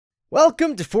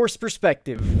Welcome to Forced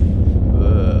Perspective.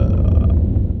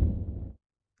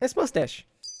 Nice mustache.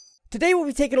 Today we'll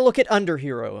be taking a look at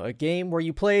Underhero, a game where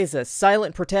you play as a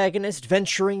silent protagonist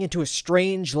venturing into a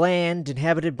strange land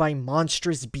inhabited by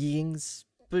monstrous beings.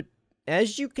 But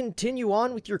as you continue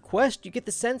on with your quest, you get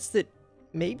the sense that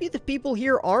maybe the people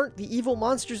here aren't the evil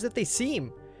monsters that they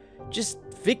seem. Just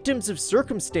victims of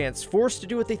circumstance, forced to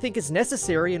do what they think is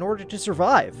necessary in order to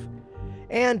survive.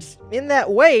 And in that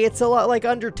way, it's a lot like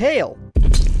Undertale.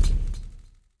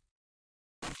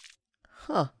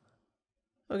 Huh.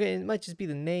 Okay, it might just be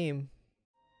the name.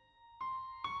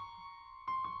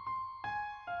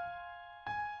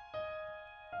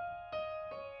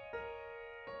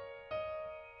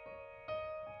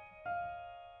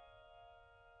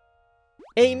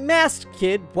 A masked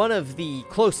kid, one of the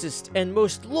closest and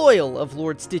most loyal of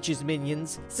Lord Stitch's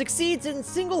minions, succeeds in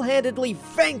single-handedly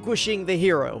vanquishing the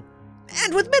hero,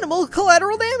 and with minimal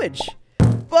collateral damage.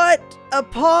 But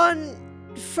upon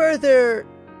further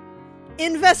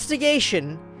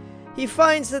investigation, he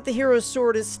finds that the hero's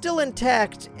sword is still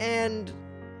intact and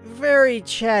very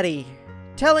chatty,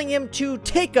 telling him to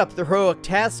take up the heroic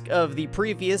task of the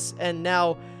previous and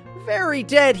now very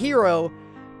dead hero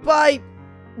by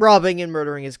robbing and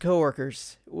murdering his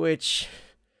coworkers, which...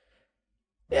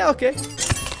 yeah, okay.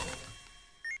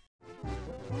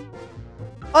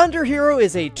 Underhero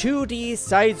is a 2D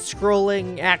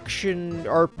side-scrolling action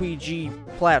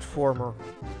RPG platformer,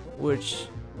 which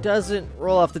doesn't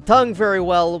roll off the tongue very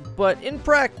well, but in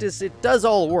practice it does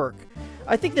all work.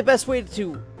 I think the best way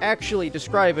to actually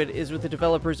describe it is with the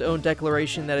developer's own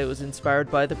declaration that it was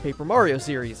inspired by the Paper Mario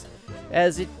series,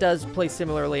 as it does play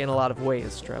similarly in a lot of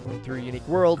ways, traveling through unique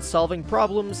worlds, solving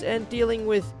problems, and dealing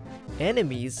with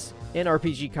enemies in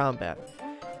RPG combat.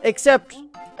 Except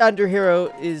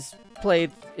Underhero is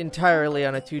played entirely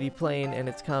on a 2D plane, and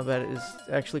its combat is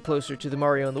actually closer to the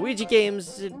Mario and Luigi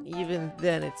games, and even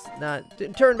then it's not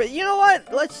turn, but you know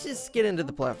what? Let's just get into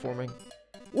the platforming.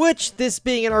 Which, this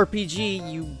being an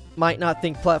RPG, you might not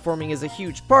think platforming is a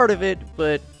huge part of it,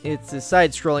 but it's a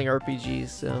side-scrolling RPG,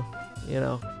 so, you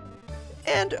know.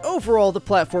 And overall, the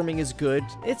platforming is good.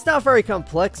 It's not very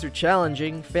complex or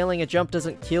challenging. Failing a jump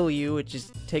doesn't kill you, it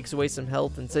just takes away some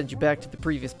health and sends you back to the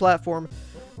previous platform.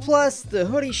 Plus, the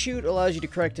hoodie shoot allows you to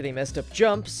correct any messed up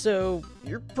jumps, so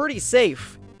you're pretty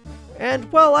safe.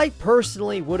 And while I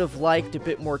personally would have liked a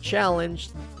bit more challenge,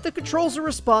 the controls are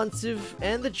responsive,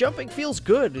 and the jumping feels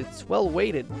good. It's well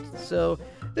weighted, so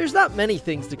there's not many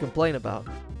things to complain about.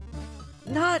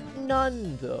 Not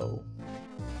none, though.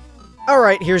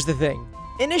 Alright, here's the thing.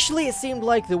 Initially, it seemed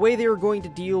like the way they were going to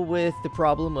deal with the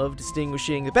problem of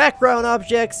distinguishing the background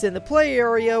objects in the play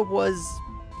area was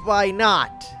by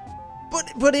not.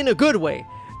 But in a good way,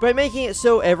 by making it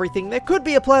so everything that could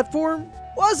be a platform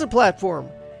was a platform,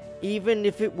 even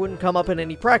if it wouldn't come up in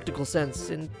any practical sense,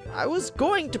 and I was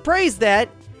going to praise that,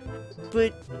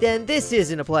 but then this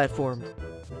isn't a platform.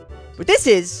 But this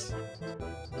is.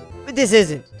 But this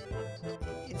isn't.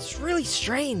 It's really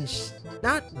strange.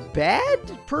 Not bad,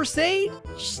 per se,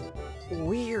 just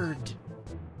weird.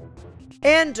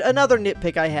 And another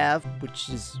nitpick I have, which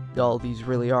is all these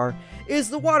really are, is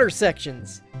the water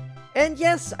sections. And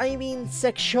yes, I mean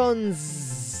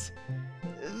sections.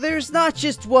 There's not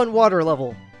just one water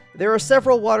level. There are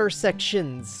several water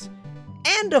sections.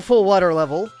 And a full water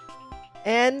level.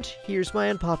 And here's my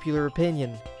unpopular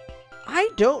opinion.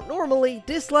 I don't normally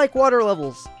dislike water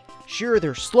levels. Sure,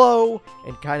 they're slow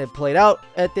and kind of played out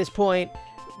at this point,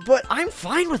 but I'm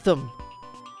fine with them.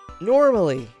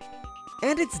 Normally.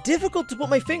 And it's difficult to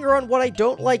put my finger on what I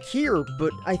don't like here,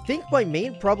 but I think my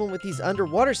main problem with these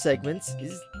underwater segments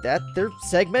is that they're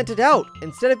segmented out.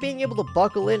 Instead of being able to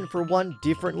buckle in for one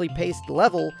differently paced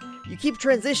level, you keep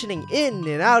transitioning in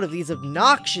and out of these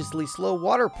obnoxiously slow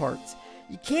water parts.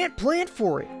 You can't plan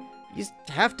for it. You just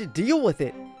have to deal with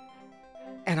it.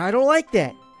 And I don't like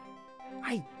that.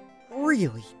 I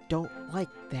really don't like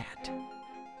that.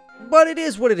 But it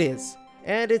is what it is.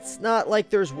 And it's not like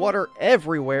there's water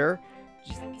everywhere.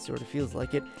 Just sort of feels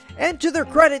like it. And to their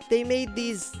credit, they made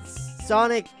these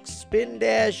sonic spin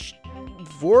dash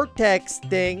vortex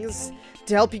things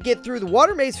to help you get through the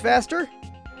water maze faster.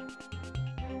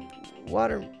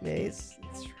 Water maze?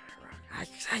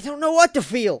 I don't know what to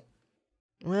feel.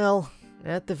 Well,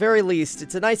 at the very least,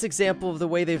 it's a nice example of the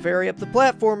way they vary up the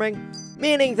platforming,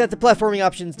 meaning that the platforming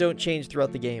options don't change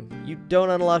throughout the game. You don't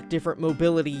unlock different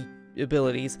mobility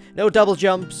abilities. No double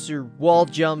jumps or wall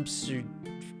jumps or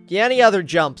any other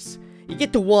jumps. You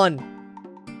get to one.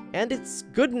 And it's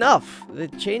good enough. The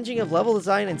changing of level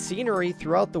design and scenery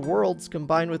throughout the worlds,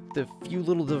 combined with the few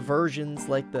little diversions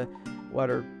like the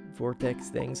water vortex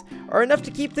things, are enough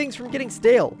to keep things from getting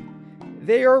stale.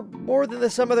 They are more than the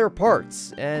sum of their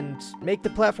parts, and make the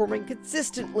platforming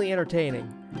consistently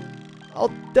entertaining.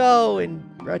 Although, in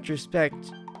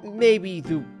retrospect, maybe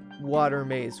the water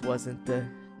maze wasn't the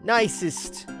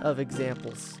nicest of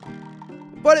examples.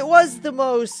 But it was the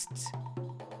most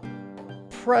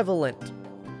prevalent.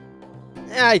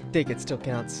 I think it still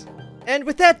counts. And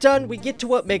with that done, we get to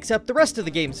what makes up the rest of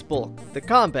the game's bulk, the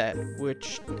combat,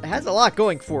 which has a lot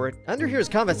going for it. Underhero's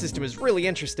combat system is really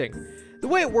interesting. The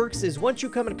way it works is once you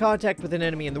come in contact with an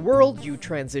enemy in the world, you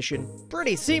transition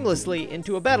pretty seamlessly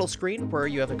into a battle screen where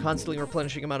you have a constantly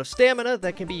replenishing amount of stamina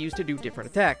that can be used to do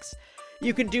different attacks.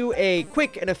 You can do a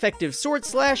quick and effective sword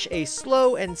slash, a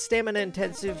slow and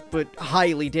stamina-intensive but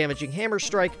highly damaging hammer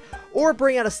strike, or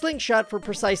bring out a slingshot for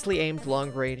precisely aimed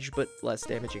long-range but less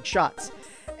damaging shots.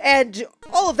 And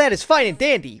all of that is fine and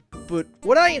dandy, but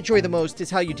what I enjoy the most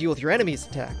is how you deal with your enemy's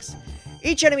attacks.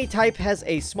 Each enemy type has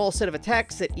a small set of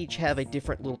attacks that each have a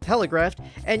different little telegraph,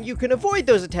 and you can avoid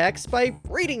those attacks by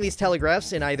reading these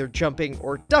telegraphs and either jumping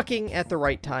or ducking at the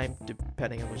right time,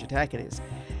 depending on which attack it is.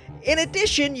 In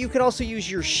addition, you can also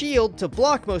use your shield to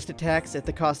block most attacks at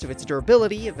the cost of its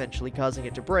durability, eventually causing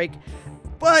it to break.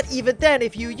 But even then,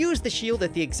 if you use the shield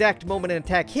at the exact moment an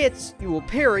attack hits, you will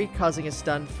parry, causing a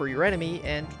stun for your enemy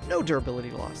and no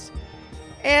durability loss.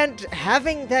 And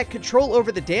having that control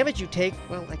over the damage you take,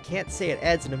 well, I can't say it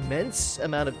adds an immense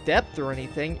amount of depth or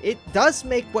anything. It does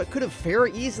make what could have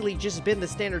very easily just been the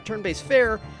standard turn-based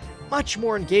fare much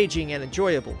more engaging and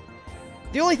enjoyable.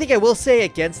 The only thing I will say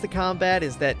against the combat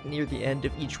is that near the end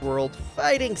of each world,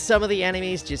 fighting some of the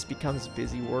enemies just becomes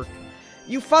busy work.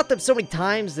 You fought them so many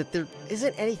times that there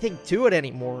isn't anything to it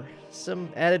anymore. Some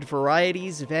added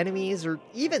varieties of enemies, or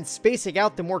even spacing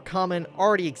out the more common,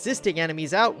 already existing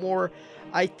enemies out more,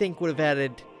 I think would have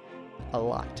added a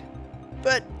lot.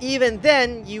 But even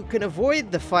then, you can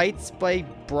avoid the fights by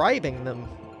bribing them.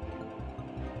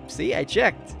 See, I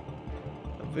checked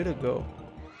a bit ago.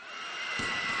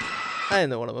 I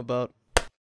know what I'm about.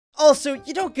 Also,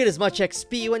 you don't get as much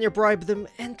XP when you bribe them,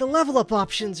 and the level up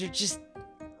options are just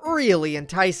really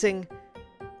enticing.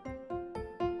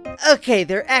 Okay,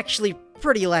 they're actually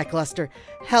pretty lackluster.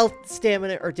 Health,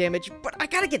 stamina, or damage, but I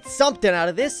gotta get something out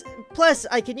of this. Plus,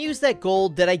 I can use that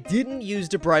gold that I didn't use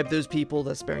to bribe those people,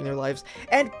 thus sparing their lives,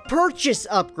 and purchase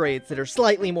upgrades that are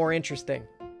slightly more interesting.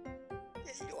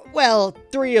 Well,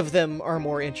 3 of them are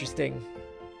more interesting.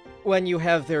 When you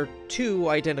have their 2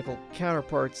 identical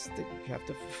counterparts that you have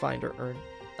to find or earn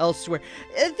elsewhere.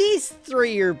 These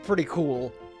 3 are pretty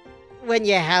cool. When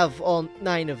you have all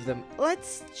 9 of them.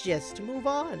 Let's just move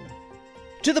on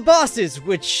to the bosses,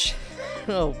 which,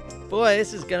 oh boy,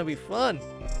 this is gonna be fun.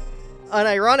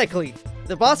 Unironically,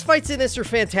 the boss fights in this are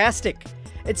fantastic.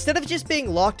 Instead of just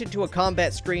being locked into a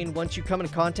combat screen once you come in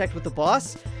contact with the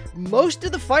boss, most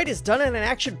of the fight is done in an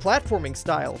action platforming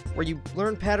style, where you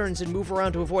learn patterns and move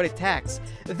around to avoid attacks.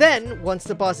 Then, once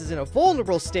the boss is in a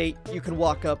vulnerable state, you can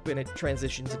walk up and it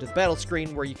transitions into the battle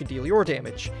screen where you can deal your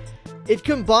damage. It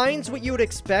combines what you would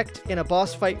expect in a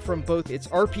boss fight from both its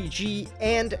RPG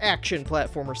and action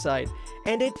platformer side,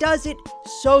 and it does it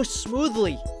so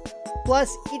smoothly.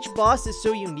 Plus, each boss is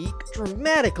so unique,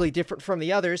 dramatically different from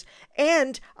the others,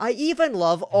 and I even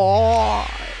love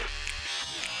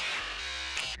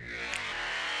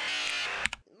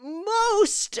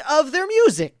most of their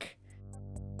music.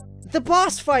 The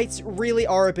boss fights really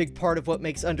are a big part of what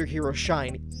makes Underhero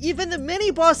shine. Even the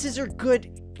mini-bosses are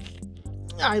good.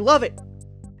 I love it.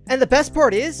 And the best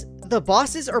part is, the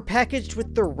bosses are packaged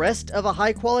with the rest of a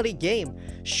high-quality game.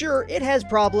 Sure, it has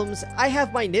problems, I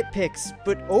have my nitpicks,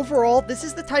 but overall, this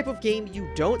is the type of game you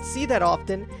don't see that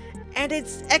often, and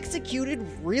it's executed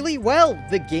really well.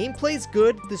 The gameplay's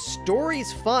good, the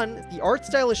story's fun, the art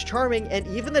style is charming, and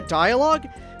even the dialogue,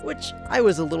 which I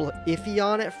was a little iffy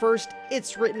on at first,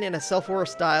 it's written in a self-horror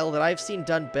style that I've seen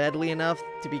done badly enough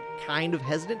to be kind of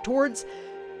hesitant towards,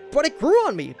 but it grew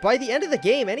on me. By the end of the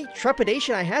game, any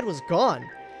trepidation I had was gone.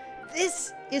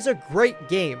 This is a great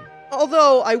game.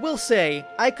 Although, I will say,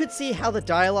 I could see how the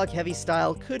dialogue-heavy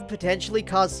style could potentially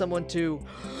cause someone to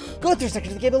go through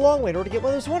sections of the game a long way in order to get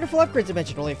one of those wonderful upgrades I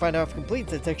mentioned, only to find out if complete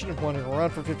that section and wandering around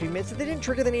for 15 minutes that they didn't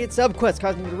trigger the needed sub-quests,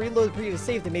 causing them to reload the previous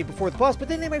save they made before the boss, but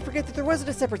then they might forget that there wasn't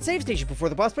a separate save station before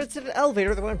the boss, but instead an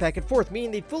elevator that went back and forth, meaning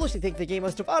they'd foolishly think the game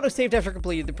must have auto-saved after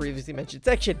completing the previously mentioned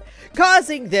section,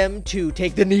 causing them to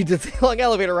take the needlessly long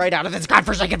elevator ride out of this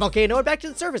godforsaken volcano and back to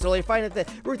the surface, only to find that the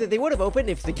route that they would have opened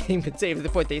if the game could save to the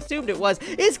point they assumed it was,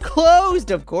 is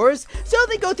closed, of course, so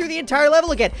they go through the entire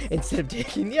level again, instead of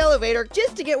taking the elevator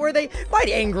just to get where they might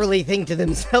angrily think to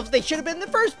themselves they should have been in the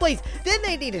first place. Then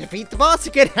they need to defeat the boss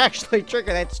again, actually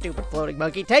trigger that stupid floating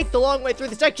monkey, take the long way through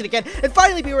the section again, and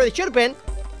finally be where they should have been.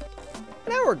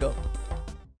 An hour ago.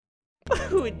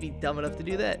 Who would be dumb enough to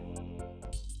do that?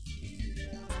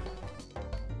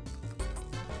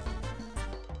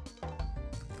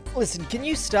 Listen, can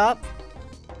you stop?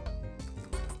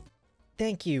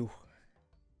 Thank you.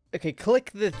 Okay,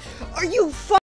 click the... Are you